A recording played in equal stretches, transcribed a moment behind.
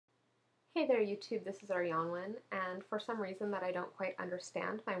Hey there YouTube, this is Arianwen, and for some reason that I don't quite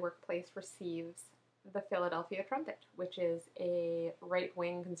understand, my workplace receives the Philadelphia Trumpet, which is a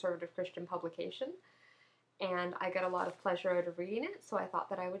right-wing conservative Christian publication, and I get a lot of pleasure out of reading it, so I thought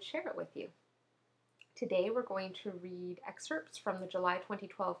that I would share it with you. Today we're going to read excerpts from the July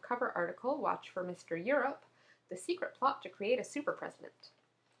 2012 cover article, Watch for Mr. Europe, The Secret Plot to Create a Super President.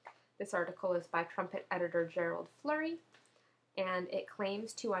 This article is by Trumpet editor Gerald Flurry, and it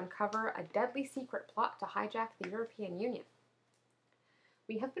claims to uncover a deadly secret plot to hijack the European Union.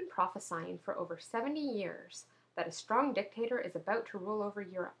 We have been prophesying for over 70 years that a strong dictator is about to rule over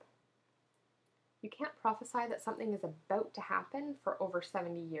Europe. You can't prophesy that something is about to happen for over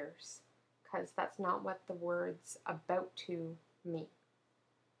 70 years, because that's not what the words "about to" mean.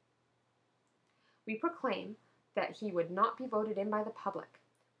 We proclaim that he would not be voted in by the public.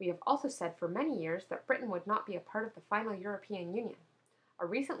 We have also said for many years that Britain would not be a part of the final European Union. A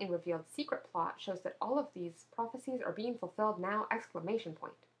recently revealed secret plot shows that all of these prophecies are being fulfilled now! The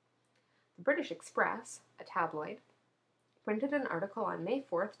British Express, a tabloid, printed an article on May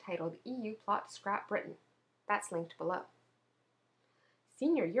 4th titled EU Plot to Scrap Britain. That's linked below.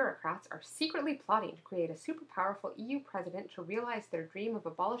 Senior Eurocrats are secretly plotting to create a super powerful EU president to realize their dream of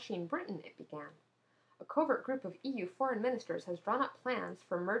abolishing Britain, it began. A covert group of EU foreign ministers has drawn up plans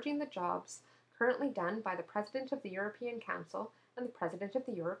for merging the jobs currently done by the President of the European Council and the President of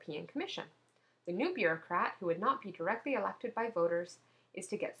the European Commission. The new bureaucrat, who would not be directly elected by voters, is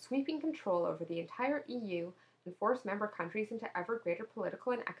to get sweeping control over the entire EU and force member countries into ever greater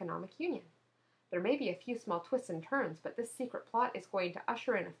political and economic union. There may be a few small twists and turns, but this secret plot is going to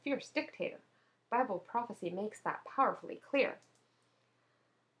usher in a fierce dictator. Bible prophecy makes that powerfully clear.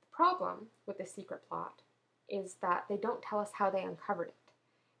 The problem with the secret plot is that they don't tell us how they uncovered it.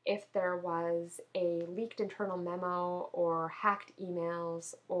 If there was a leaked internal memo or hacked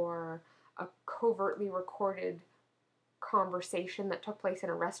emails or a covertly recorded conversation that took place in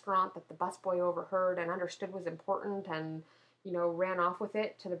a restaurant that the busboy overheard and understood was important and, ran off with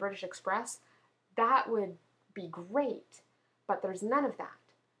it to the British Express, that would be great, but there's none of that.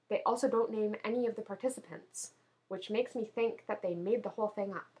 They also don't name any of the participants, which makes me think that they made the whole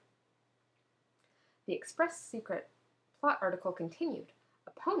thing up. The Express secret plot article continued.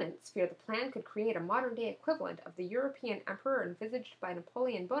 Opponents fear the plan could create a modern-day equivalent of the European emperor envisaged by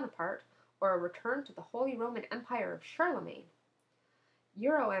Napoleon Bonaparte, or a return to the Holy Roman Empire of Charlemagne.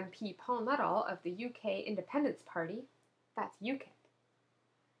 Euro MP Paul Nuttall of the UK Independence Party, that's UKIP,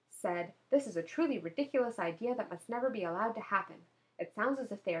 said, "This is a truly ridiculous idea that must never be allowed to happen. It sounds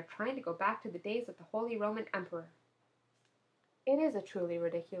as if they are trying to go back to the days of the Holy Roman Emperor." It is a truly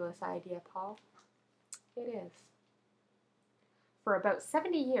ridiculous idea, Paul. It is. For about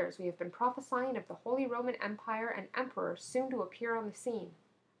 70 years we have been prophesying of the Holy Roman Empire and Emperor soon to appear on the scene.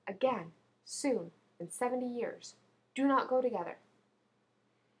 Again, soon, in 70 years. Do not go together.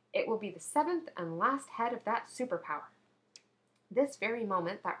 It will be the seventh and last head of that superpower. This very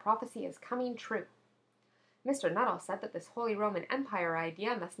moment that prophecy is coming true. Mr. Nuttall said that this Holy Roman Empire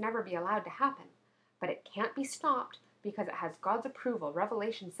idea must never be allowed to happen, but it can't be stopped because it has God's approval,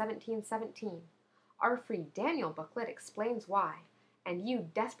 Revelation 17:17. Our free Daniel booklet explains why, and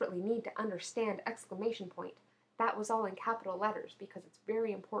you desperately need to understand ! That was all in capital letters because it's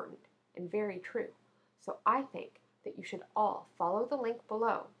very important and very true. So I think that you should all follow the link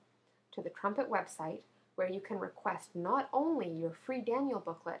below to the Trumpet website, where you can request not only your free Daniel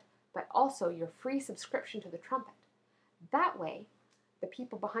booklet, but also your free subscription to the Trumpet. That way, the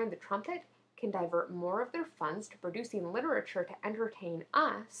people behind the Trumpet can divert more of their funds to producing literature to entertain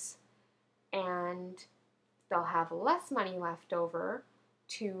us, and they'll have less money left over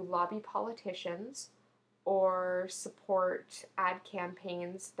to lobby politicians or support ad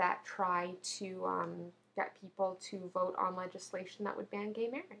campaigns that try to get people to vote on legislation that would ban gay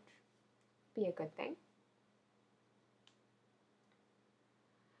marriage. Be a good thing.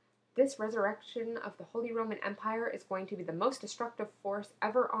 This resurrection of the Holy Roman Empire is going to be the most destructive force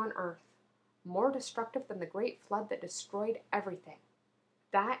ever on earth, more destructive than the Great Flood that destroyed everything.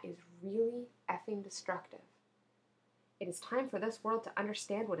 That is really effing destructive. It is time for this world to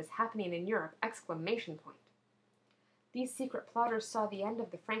understand what is happening in Europe! These secret plotters saw the end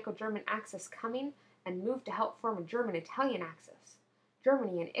of the Franco-German axis coming and moved to help form a German-Italian axis.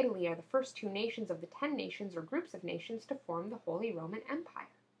 Germany and Italy are the first two nations of the 10 nations or groups of nations to form the Holy Roman Empire.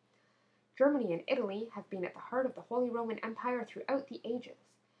 Germany and Italy have been at the heart of the Holy Roman Empire throughout the ages.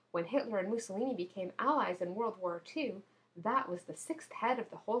 When Hitler and Mussolini became allies in World War II, that was the sixth head of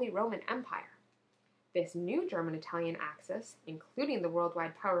the Holy Roman Empire. This new German-Italian axis, including the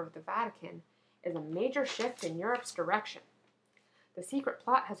worldwide power of the Vatican, is a major shift in Europe's direction. The secret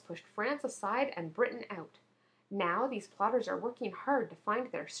plot has pushed France aside and Britain out. Now these plotters are working hard to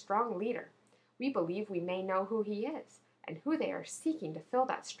find their strong leader. We believe we may know who he is, and who they are seeking to fill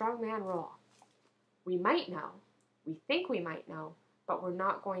that strongman role. We might know, we think we might know, but we're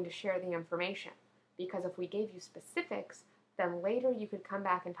not going to share the information, because if we gave you specifics, then later you could come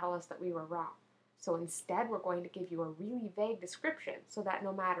back and tell us that we were wrong. So instead, we're going to give you a really vague description so that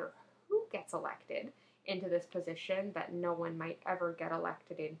no matter who gets elected into this position that no one might ever get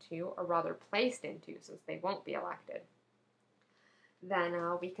elected into, or rather placed into since they won't be elected, then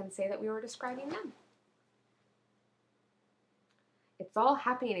we can say that we were describing them. It's all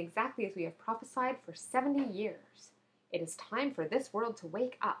happening exactly as we have prophesied for 70 years. It is time for this world to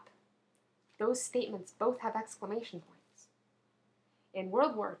wake up. Those statements both have exclamation points. In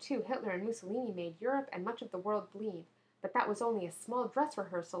World War II, Hitler and Mussolini made Europe and much of the world bleed, but that was only a small dress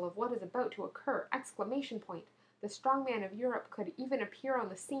rehearsal of what is about to occur! Exclamation point. The strongman of Europe could even appear on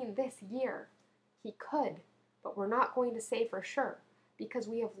the scene this year. He could, but we're not going to say for sure, because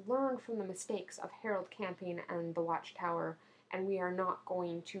we have learned from the mistakes of Harold Camping and the Watchtower, and we are not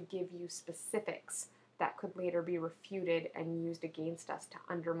going to give you specifics that could later be refuted and used against us to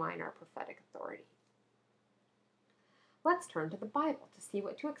undermine our prophetic authority. Let's turn to the Bible to see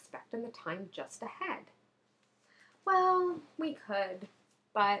what to expect in the time just ahead. Well, we could,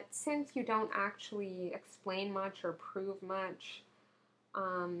 but since you don't actually explain much or prove much,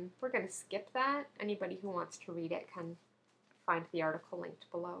 we're going to skip that. Anybody who wants to read it can find the article linked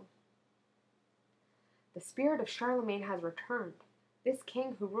below. The spirit of Charlemagne has returned. This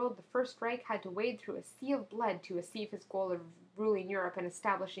king who ruled the First Reich had to wade through a sea of blood to achieve his goal of ruling Europe and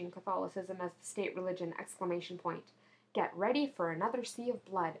establishing Catholicism as the state religion! Exclamation point. Get ready for another sea of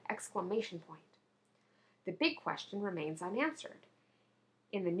blood! Exclamation point. The big question remains unanswered.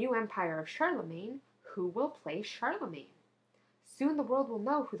 In the new empire of Charlemagne, who will play Charlemagne? Soon the world will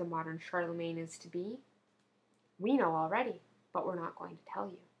know who the modern Charlemagne is to be. We know already, but we're not going to tell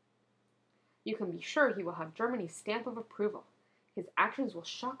you. You can be sure he will have Germany's stamp of approval. His actions will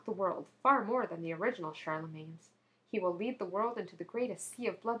shock the world far more than the original Charlemagne's. He will lead the world into the greatest sea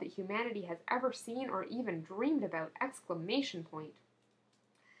of blood that humanity has ever seen or even dreamed about! Exclamation point.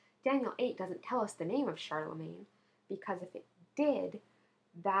 Daniel 8 doesn't tell us the name of Charlemagne, because if it did,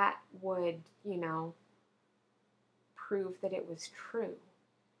 that would, prove that it was true.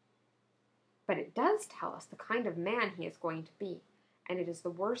 But it does tell us the kind of man he is going to be, and it is the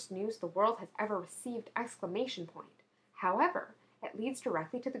worst news the world has ever received! Exclamation point. However, it leads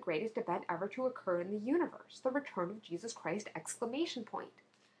directly to the greatest event ever to occur in the universe, the return of Jesus Christ! Exclamation point.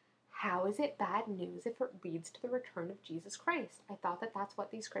 How is it bad news if it leads to the return of Jesus Christ? I thought that that's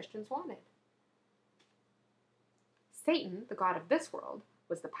what these Christians wanted. Satan, the god of this world,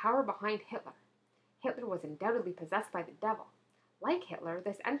 was the power behind Hitler. Hitler was undoubtedly possessed by the devil. Like Hitler,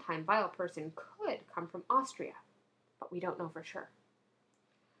 this end-time vile person could come from Austria, but we don't know for sure.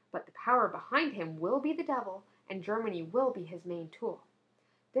 But the power behind him will be the devil, and Germany will be his main tool.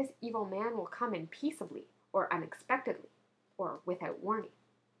 This evil man will come in peaceably, or unexpectedly, or without warning.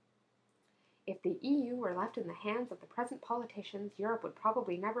 If the EU were left in the hands of the present politicians, Europe would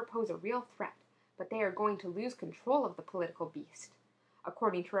probably never pose a real threat, but they are going to lose control of the political beast.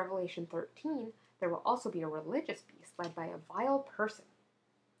 According to Revelation 13, there will also be a religious beast led by a vile person.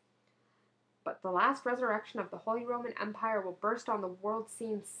 But the last resurrection of the Holy Roman Empire will burst on the world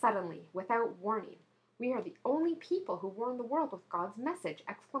scene suddenly, without warning. We are the only people who warn the world with God's message!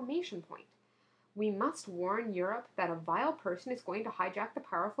 Exclamation point. We must warn Europe that a vile person is going to hijack the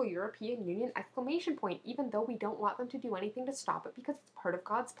powerful European Union! Exclamation point, even though we don't want them to do anything to stop it because it's part of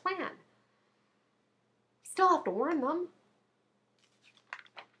God's plan. Still have to warn them.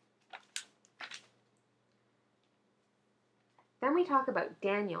 Then we talk about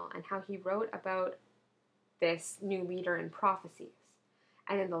Daniel and how he wrote about this new leader in prophecies.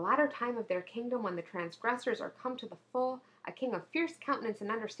 And in the latter time of their kingdom, when the transgressors are come to the full, a king of fierce countenance and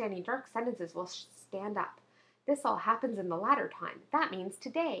understanding dark sentences will stand up. This all happens in the latter time. That means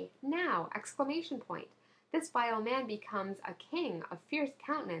today, now! Exclamation point. This vile man becomes a king of fierce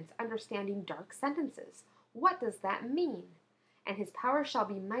countenance, understanding dark sentences. What does that mean? And his power shall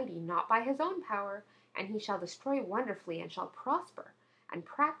be mighty, not by his own power, and he shall destroy wonderfully, and shall prosper, and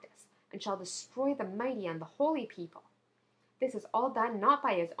practice, and shall destroy the mighty and the holy people. This is all done not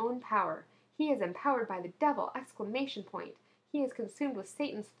by his own power. He is empowered by the devil! Exclamation point. He is consumed with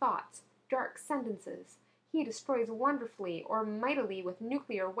Satan's thoughts, dark sentences. He destroys wonderfully or mightily with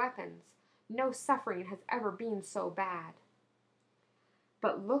nuclear weapons. No suffering has ever been so bad.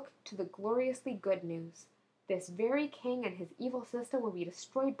 But look to the gloriously good news. This very king and his evil system will be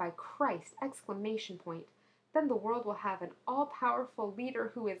destroyed by Christ! Exclamation point. Then the world will have an all-powerful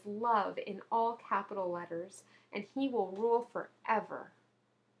leader who is love in all capital letters, and he will rule forever.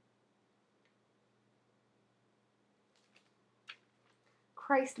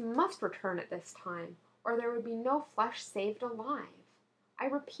 Christ must return at this time, or there would be no flesh saved alive. I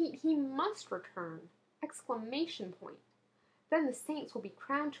repeat, he must return! Exclamation point. Then the saints will be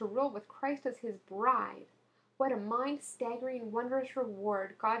crowned to rule with Christ as his bride. What a mind-staggering, wondrous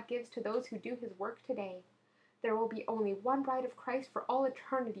reward God gives to those who do his work today. There will be only one bride of Christ for all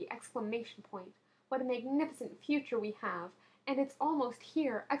eternity! Exclamation point. What a magnificent future we have, and it's almost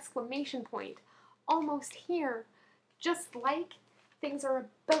here! Exclamation point. Almost here! Just like things are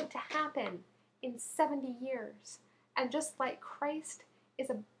about to happen in 70 years, and just like Christ is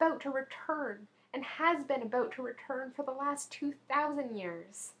about to return, and has been about to return for the last 2,000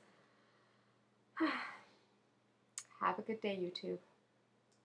 years. Have a good day, YouTube.